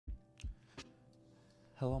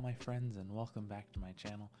Hello my friends and welcome back to my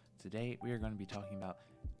channel. Today we are going to be talking about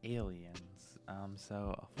aliens.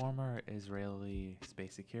 So a former Israeli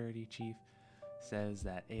space security chief says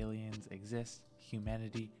that aliens exist,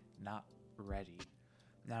 humanity not ready.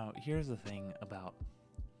 Now here's the thing about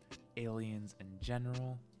aliens in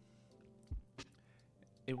general.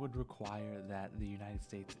 It would require that the United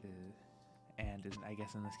States I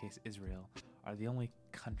guess in this case Israel, are the only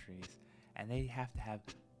countries, and they have to have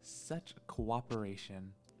such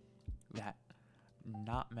cooperation that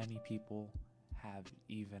not many people have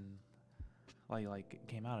even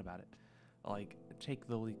came out about it. Like, take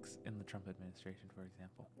the leaks in the Trump administration, for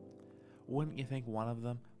example. Wouldn't you think one of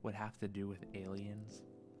them would have to do with aliens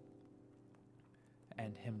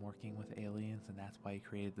and him working with aliens, and that's why he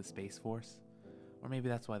created the Space Force? Or maybe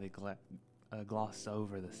that's why they glossed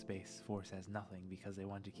over the Space Force as nothing, because they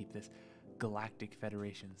wanted to keep this Galactic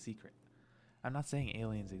Federation secret. I'm not saying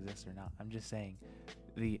aliens exist or not. I'm just saying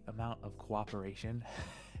the amount of cooperation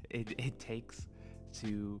it takes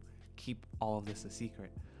to keep all of this a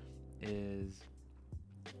secret is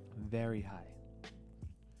very high.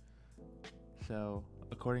 So,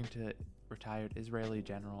 according to retired Israeli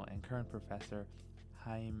general and current professor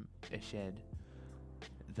Haim Eshed,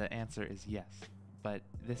 the answer is yes. But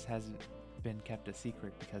this has been kept a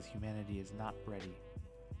secret because humanity is not ready.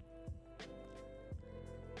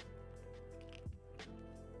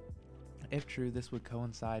 If true, this would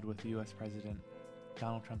coincide with US President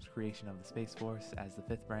Donald Trump's creation of the Space Force as the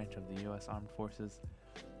fifth branch of the US Armed Forces,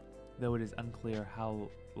 though it is unclear how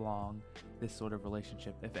long this sort of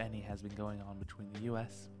relationship, if any, has been going on between the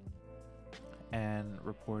US and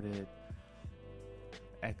reported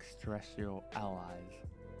extraterrestrial allies.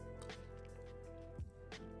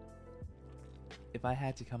 If I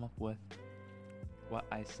had to come up with what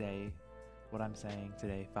I'm saying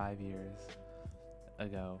today 5 years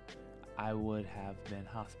ago, I would have been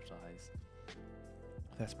hospitalized.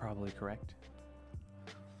 That's probably correct.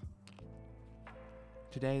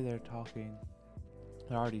 Today they're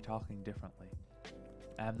already talking differently.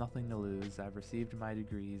 I have nothing to lose. I've received my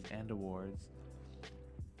degrees and awards.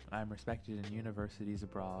 I'm respected in universities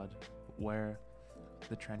abroad, where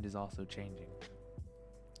the trend is also changing.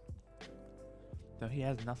 So he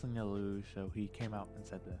has nothing to lose, so he came out and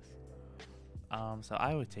said this. So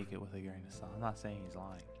I would take it with a grain of salt. I'm not saying he's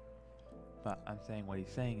lying, but I'm saying what he's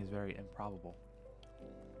saying is very improbable.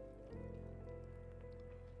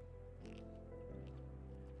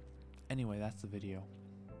 Anyway, that's the video.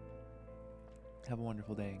 Have a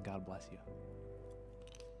wonderful day and God bless you.